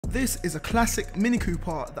this is a classic Mini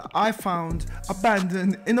Cooper that I found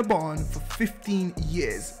abandoned in a barn for 15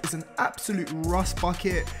 years. It's an absolute rust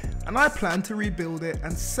bucket and I plan to rebuild it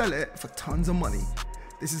and sell it for tons of money.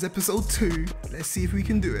 This is episode 2, let's see if we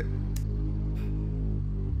can do it.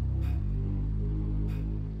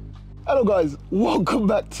 Hello guys, welcome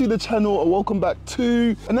back to the channel and welcome back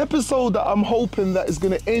to an episode that I'm hoping that is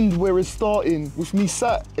going to end where it's starting, with me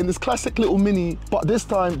sat in this classic little Mini, but this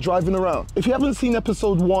time driving around. If you haven't seen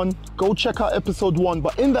episode 1, go check out episode 1,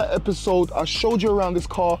 but in that episode I showed you around this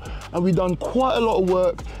car and we done quite a lot of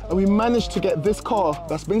work and we managed to get this car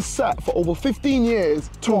that's been sat for over 15 years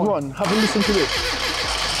to run. Have a listen to this.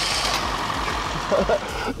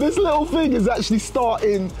 This little thing is actually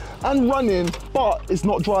starting and running, but it's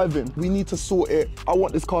not driving. We need to sort it. I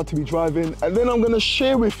want this car to be driving, and then I'm gonna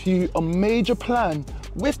share with you a major plan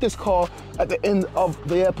with this car at the end of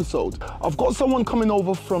the episode. I've got someone coming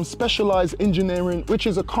over from Specialized Engineering, which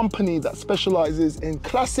is a company that specializes in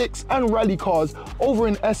classics and rally cars over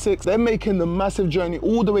in Essex. They're making the massive journey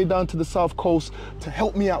all the way down to the South Coast to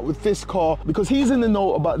help me out with this car because he's in the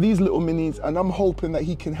know about these little Minis and I'm hoping that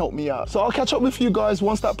he can help me out. So I'll catch up with you guys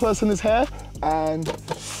once that person is here, and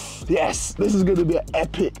yes, this is gonna be an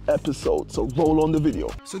epic episode, so roll on the video.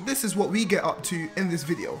 So this is what we get up to in this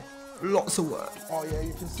video. Lots of work. Oh yeah,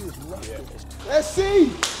 you can see it's rusted. Yeah. Let's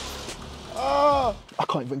see! I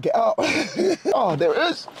can't even get out. Oh, there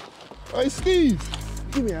it is. Hey Steve,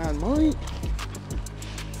 give me a hand, mate.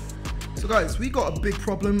 So guys, we got a big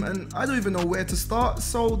problem and I don't even know where to start,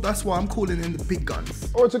 so that's why I'm calling in the big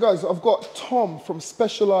guns. Alright, so guys, I've got Tom from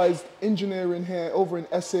Specialized Engineering here over in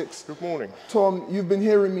Essex. Good morning. Tom, you've been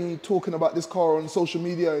hearing me talking about this car on social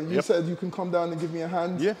media and you said you can come down and give me a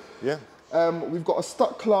hand. Yeah, yeah. We've got a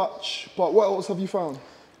stuck clutch, but what else have you found?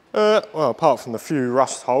 Well, apart from the few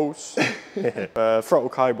rust holes, throttle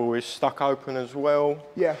cable is stuck open as well.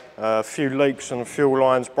 Yeah. A few leaks on the fuel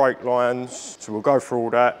lines, brake lines. So we'll go through all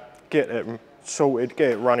that, get it sorted,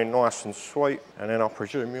 get it running nice and sweet, and then I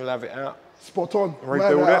presume you'll have it out. Spot on.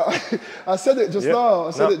 Rebuild it. I said it just now.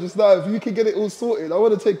 It just now. If you can get it all sorted, I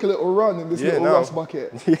want to take a little run in this little rust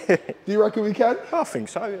bucket. Yeah. Do you reckon we can? I think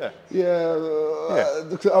so, yeah.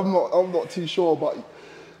 Yeah. I'm not too sure, but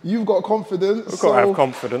you've got confidence. We've got to have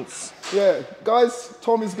confidence. Yeah, guys.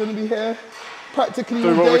 Tom is going to be here practically do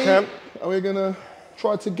all what we day, can, and we're going to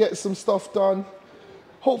try to get some stuff done.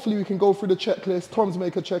 Hopefully we can go through the checklist. Tom's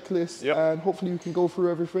make a checklist, and hopefully we can go through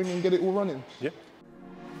everything and get it all running. Yeah.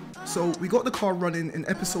 So we got the car running in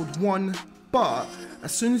episode 1, but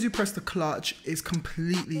as soon as you press the clutch, it's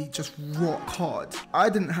completely just rock hard. I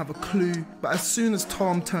didn't have a clue, but as soon as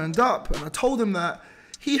Tom turned up and I told him that,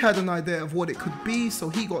 he had an idea of what it could be, so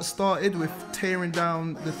he got started with tearing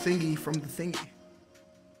down the thingy from the thingy.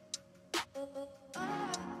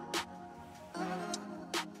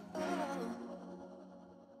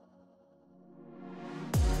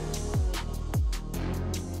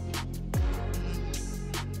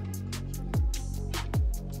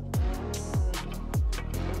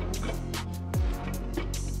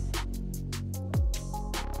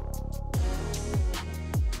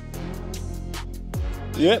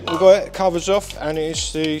 Yeah, we've got it, covers off, and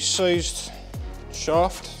it's the seized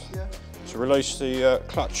shaft. To release the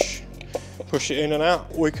clutch, push it in and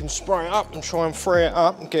out. We can spray it up and try and free it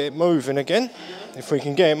up and get it moving again. If we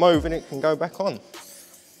can get it moving, it can go back on.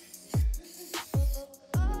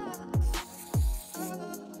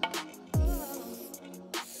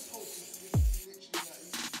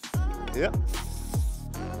 Yeah.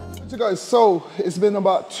 So guys, so it's been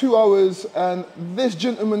about 2 hours and this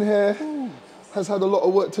gentleman here has had a lot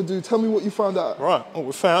of work to do. Tell me what you found out. Right, what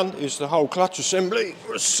we found is the whole clutch assembly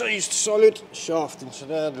was seized solid. Shaft into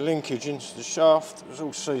there, the linkage into the shaft was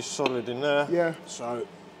all seized solid in there. Yeah. So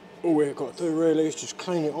all we've got to do really is just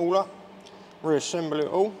clean it all up, reassemble it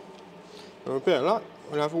all. With a bit of luck,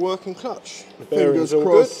 we'll have a working clutch. The bearing's all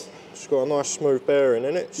good. It's got a nice smooth bearing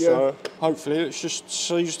in it, so hopefully it's just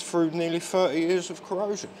seized through nearly 30 years of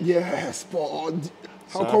corrosion. Yeah, spot on.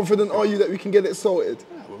 How confident are you that we can get it sorted?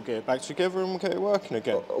 We'll get it back together and we'll get it working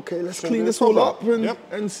again. Okay, let's clean this all up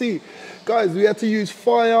and see. Guys, we had to use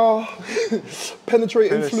fire,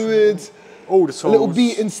 penetrating fluid, all the tools. A little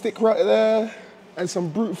beating stick right there, and some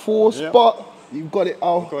brute force, but you've got it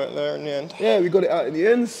out. Got it there in the end. Yeah, we got it out in the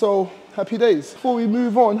end, so happy days. Before we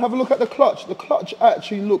move on, have a look at the clutch. The clutch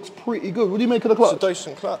actually looks pretty good. What do you make of the clutch? It's a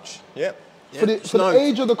decent clutch, For the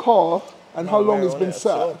age of the car and how long it's been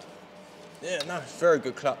sat. Yeah, no, very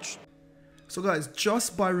good clutch. So guys,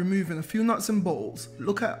 just by removing a few nuts and bolts,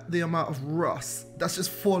 look at the amount of rust that's just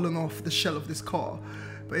fallen off the shell of this car.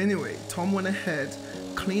 But anyway, Tom went ahead,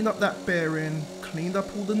 cleaned up that bearing, cleaned up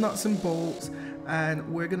all the nuts and bolts, and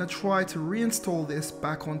we're gonna try to reinstall this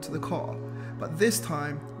back onto the car. But this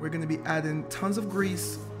time, we're gonna be adding tons of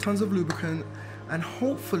grease, tons of lubricant, and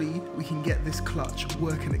hopefully we can get this clutch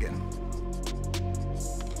working again.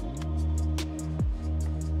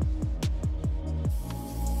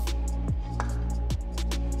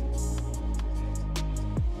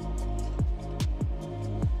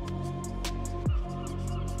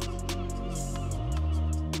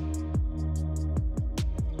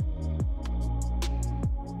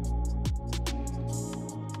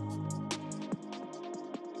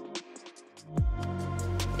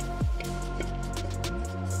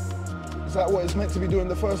 Is that what it's meant to be doing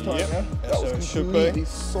the first time, yeah? That was completely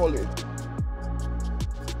solid.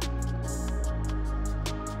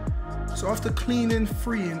 So after cleaning,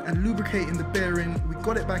 freeing and lubricating the bearing, we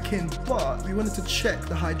got it back in, but we wanted to check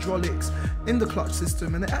the hydraulics in the clutch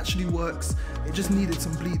system, and it actually works. It just needed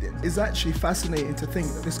some bleeding. It's actually fascinating to think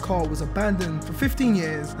that this car was abandoned for 15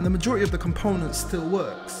 years and the majority of the components still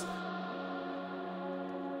works.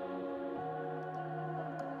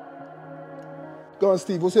 Go on,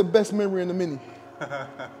 Steve, what's your best memory in the Mini?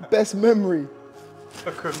 Best memory?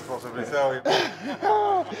 I couldn't possibly tell you.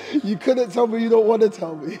 You couldn't tell me, you don't want to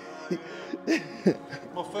tell me.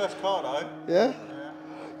 My first car though. Yeah?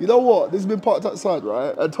 You know what? This has been parked outside,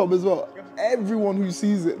 right? And Tom as well. Everyone who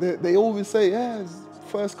sees it, they always say, yeah, it's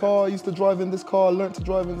first car, I used to drive in this car, learned to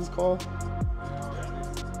drive in this car.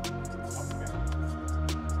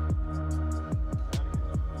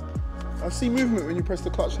 I see movement when you press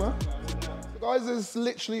the clutch now. Guys, it's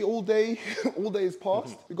literally all day is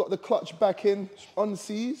passed. We got the clutch back in,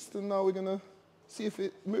 unseized, and now we're gonna see if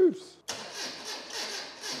it moves.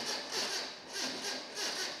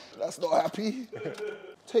 That's not happy.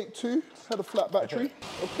 Take two, had a flat battery.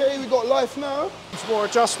 Okay, we got life now. Needs more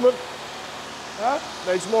adjustment. Huh?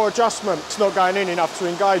 Needs more adjustment. It's not going in enough to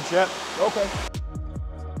engage yet. Okay.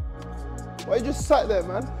 Why you just sat there,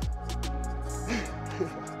 man?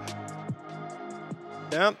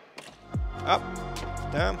 Down. Up,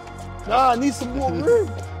 down. Nah, I need some more room.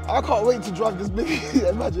 I can't wait to drive this Mini.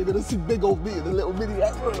 Imagine you're gonna see big old me in a little Mini.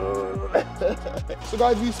 So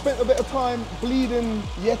guys, we spent a bit of time bleeding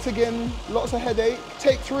yet again. Lots of headache.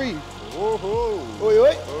 Take three. Woohoo. Oi,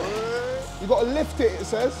 oi. You gotta lift it, it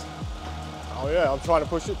says. Oh yeah, I'm trying to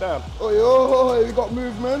push it down. Oi, oi, we got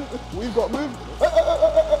movement. We've got movement.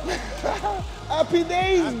 Happy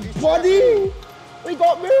days, buddy. We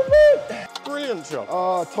got movement. Brilliant job.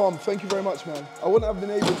 Ah, Tom, thank you very much, man. I wouldn't have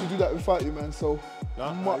been able to do that without you, man. So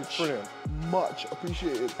much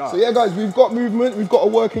appreciated. So yeah, guys, we've got movement. We've got a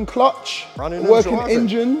working clutch, running, a working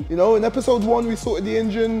engine. You know, in episode 1, we sorted the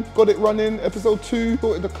engine, got it running. Episode 2,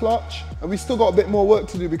 sorted the clutch, and we still got a bit more work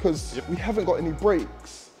to do because we haven't got any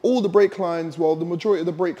brakes. All the brake lines, well, the majority of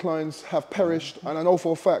the brake lines have perished, and I know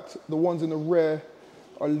for a fact the ones in the rear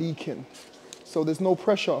are leaking. So there's no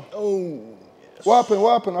pressure. Oh. What happened?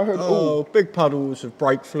 What happened? I heard, oh, big puddles of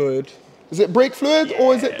brake fluid. Is it brake fluid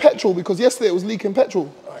or is it petrol? Because yesterday it was leaking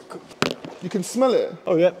petrol. You can smell it.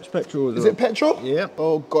 Oh yeah, it's petrol. Is it petrol? Yeah.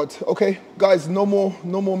 Oh God. Okay, guys, no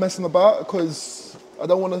more messing about because I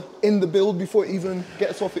don't want to end the build before it even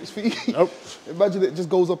gets off its feet. Nope. Imagine it just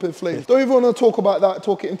goes up in flames. Don't even want to talk about that,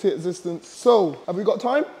 talk it into existence. So, have we got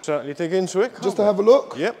time? Certainly dig into it. Just to have a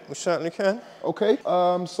look? Yep, we certainly can. Okay,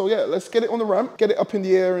 so yeah, let's get it on the ramp, get it up in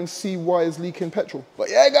the air and see why it's leaking petrol. But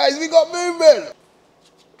yeah, guys, we got movement.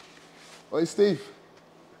 Hey, Steve,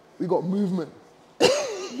 we got movement.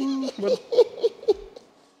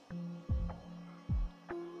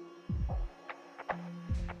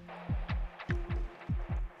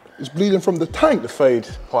 It's bleeding from the tank. The feed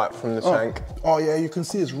pipe from the tank. Oh yeah, you can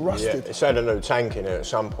see it's rusted. Yeah, it's had a new tank in it at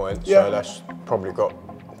some point, so that's probably got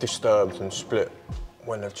disturbed and split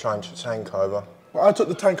when they've changed the tank over. Well, I took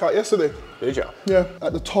the tank out yesterday. Did you? Yeah,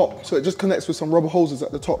 at the top. So it just connects with some rubber hoses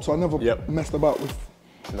at the top, so I never messed about with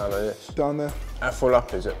none of this. Down there. How full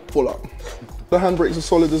up is it? Full up. The handbrakes are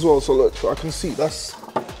solid as well, so look, I can see it's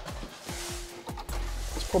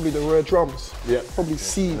probably the rear drums. Yeah. Probably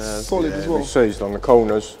seized solid as well. It'll be seized on the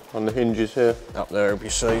corners, on the hinges here. Up there it'll be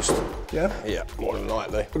seized. Yeah? Yeah, more than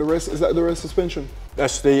likely. For the rear, is that the rear suspension?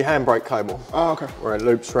 That's the handbrake cable. Ah, okay. Where it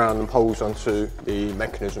loops around and pulls onto the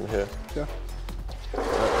mechanism here. Yeah.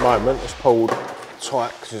 At the moment it's pulled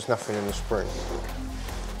tight because there's nothing in the spring.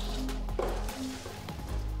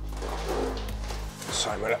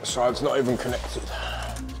 Same with that side's not even connected.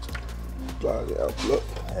 Blood it up, look.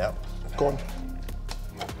 Yeah. Gone.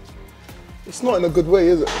 It's not in a good way,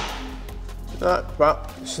 is it? No,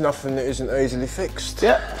 but it's nothing that isn't easily fixed.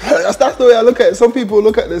 Yeah, that's the way I look at it. Some people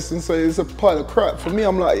look at this and say it's a pile of crap. For me,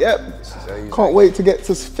 I'm like, yep, can't wait to get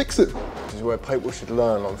to fix it. This is is where people should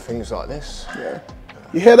learn on things like this. Yeah.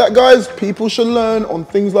 You hear that, guys? People should learn on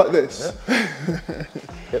things like this. Yeah.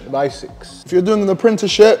 Get the basics. If you're doing an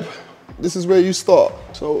apprenticeship, this is where you start.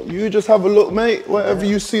 So you just have a look, mate. Whatever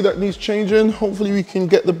you see that needs changing, hopefully we can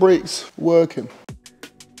get the brakes working.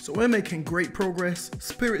 So we're making great progress,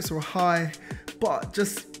 spirits are high, but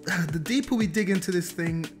just the deeper we dig into this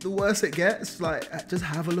thing, the worse it gets. Like, just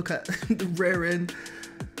have a look at the rear end.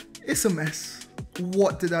 It's a mess.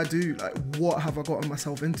 What did I do? Like, what have I gotten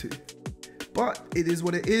myself into? But it is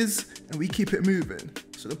what it is, and we keep it moving.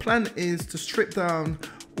 So the plan is to strip down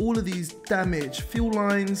all of these damaged fuel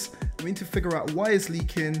lines. We need to figure out why it's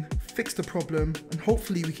leaking, fix the problem, and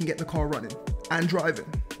hopefully we can get the car running and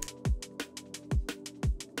driving.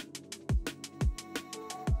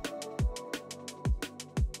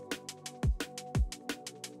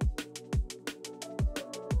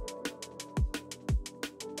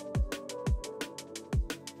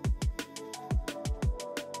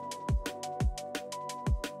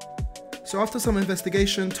 So after some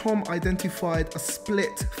investigation, Tom identified a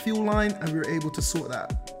split fuel line and we were able to sort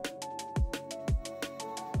that.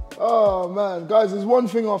 Oh man, guys, there's one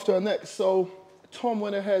thing after the next. So Tom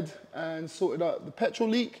went ahead and sorted out the petrol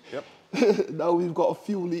leak. Yep. Now we've got a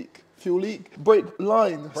fuel leak. Brake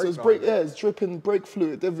line. So it's brake air, it's dripping brake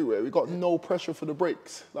fluid everywhere. We got no pressure for the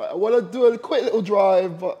brakes. Like, I want to do a quick little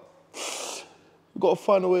drive, but we've got to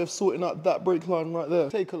find a way of sorting out that brake line right there.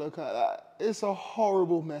 Take a look at that. It's a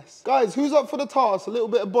horrible mess. Guys, who's up for the task? A little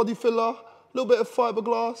bit of body filler, a little bit of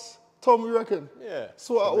fiberglass. Tom, you reckon? Yeah.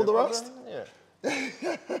 Sort out all the rest? Yeah.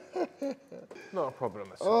 Not a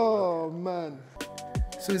problem at Oh, all. man.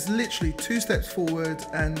 So it's literally 2 steps forward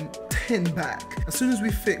and 10 back. As soon as we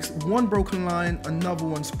fix one broken line, another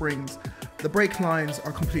one springs. The brake lines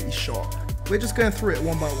are completely shot. We're just going through it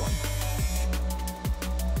one by one.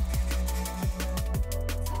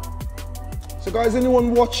 So guys,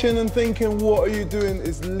 anyone watching and thinking, what are you doing,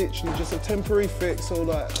 is literally just a temporary fix. So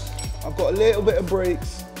like, I've got a little bit of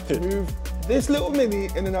brakes to move this little Mini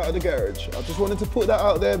in and out of the garage. I just wanted to put that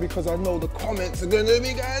out there because I know the comments are going to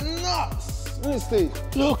be going nuts. Steve,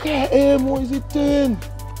 look at him, what is he doing?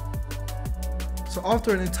 So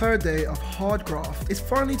after an entire day of hard graft, it's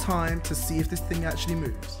finally time to see if this thing actually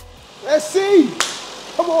moves. Let's see,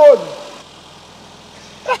 come on.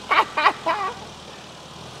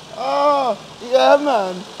 Yeah,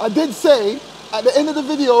 man. I did say at the end of the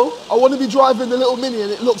video, I want to be driving the little Mini,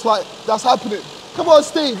 and it looks like that's happening. Come on,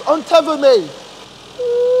 Steve, untether me.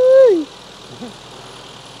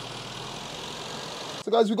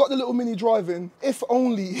 So guys, we got the little Mini driving, if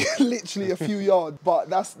only literally a few yards, but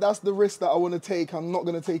that's the risk that I want to take. I'm not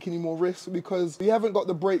going to take any more risks because we haven't got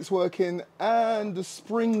the brakes working and the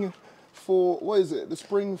spring for, what is it? The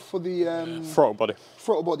spring for the... throttle body.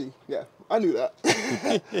 Throttle body, yeah. I knew that.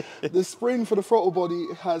 The spring for the throttle body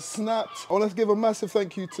has snapped. I want to give a massive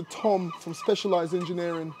thank you to Tom from Specialized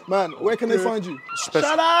Engineering. Man, where can they find you? Shut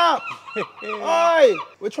up! Oi!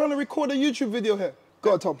 We're trying to record a YouTube video here.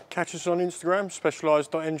 Go on, Tom. Catch us on Instagram,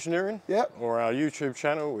 specialized.engineering. Yep. Or our YouTube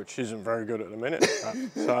channel, which isn't very good at the minute.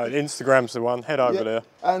 So Instagram's the one, head over there.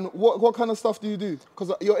 And what kind of stuff do you do?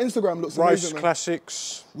 Because your Instagram looks amazing, man.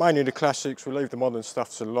 Classics, mainly the classics. We leave the modern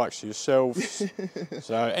stuff to the likes of yourselves.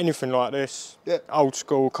 So anything like this, old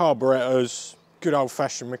school, carburetors, good old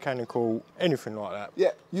fashioned mechanical, anything like that.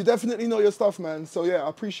 Yeah, you definitely know your stuff, man. So yeah, I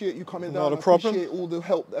appreciate you coming down. Not a problem. I appreciate all the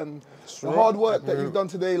help and the hard work that you've done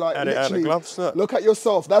today. Like literally, gloves, look at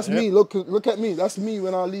yourself. That's me. Look at me. That's me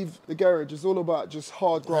when I leave the garage. It's all about just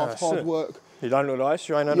hard graft, hard work. You don't look nice,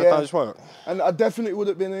 you ain't had a day's work. And I definitely would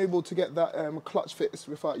have been able to get that clutch fixed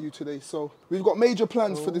without you today. So we've got major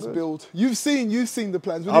plans for this build. You've seen the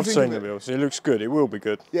plans. I've seen the build. It looks good. It will be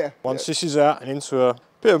good. Yeah. Once this is out and into a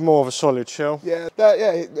bit of more of a solid shell. Yeah,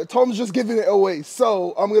 Tom's just giving it away.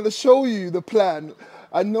 So I'm going to show you the plan.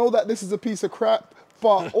 I know that this is a piece of crap,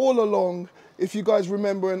 but all along, if you guys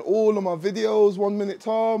remember in all of my videos, 1 minute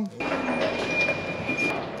Tom.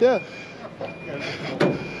 Yeah.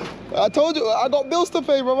 I told you, I got bills to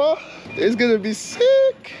pay, brother. It's going to be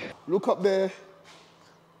sick. Look up there.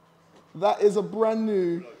 That is a brand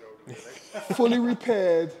new, fully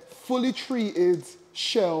repaired, fully treated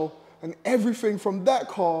shell. And everything from that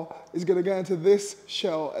car is going to go into this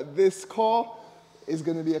shell. And this car is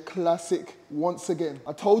going to be a classic once again.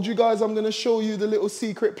 I told you guys I'm going to show you the little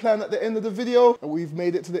secret plan at the end of the video. And we've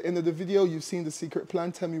made it to the end of the video. You've seen the secret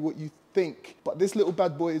plan. Tell me what you think. But this little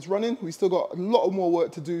bad boy is running. We still got a lot of more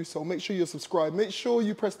work to do. So make sure you're subscribed. Make sure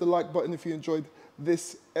you press the like button if you enjoyed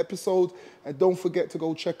this episode. And don't forget to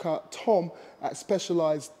go check out Tom at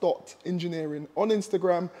specialized.engineering on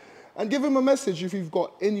Instagram. And give him a message if you've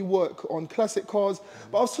got any work on classic cars.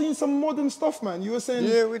 But I've seen some modern stuff, man. You were saying...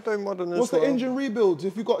 Yeah, we do modern as well. What's the engine rebuilds?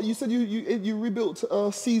 If you said you rebuilt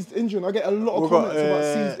a seized engine. I get a lot of comments about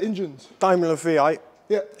seized engines. Daimler V8.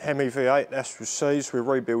 Yeah. Hemi V8, that's with seized. We're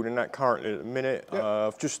rebuilding that currently at the minute. Yep.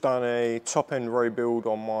 I've just done a top-end rebuild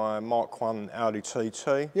on my Mark 1 Audi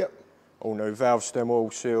TT. Yep. All new valve stem,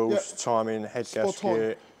 oil seals, Yep. timing, head gasket.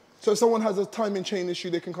 On. So if someone has a timing chain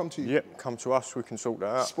issue, they can come to you? Yep, come to us, we can sort that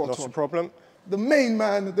out. Spot Not on. a problem. The main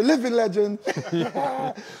man, the living legend,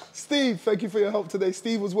 Steve, thank you for your help today.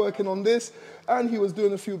 Steve was working on this and he was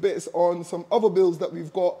doing a few bits on some other builds that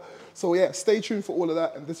we've got. So yeah, stay tuned for all of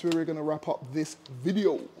that, and this is where we're gonna wrap up this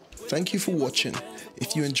video. Thank you for watching.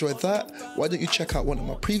 If you enjoyed that, why don't you check out one of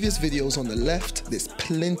my previous videos on the left? There's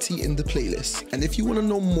plenty in the playlist. And if you want to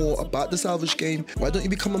know more about the Salvage game, why don't you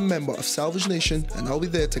become a member of Salvage Nation, and I'll be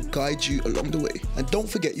there to guide you along the way. And don't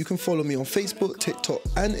forget, you can follow me on Facebook, TikTok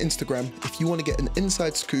and Instagram if you want to get an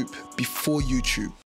inside scoop before YouTube.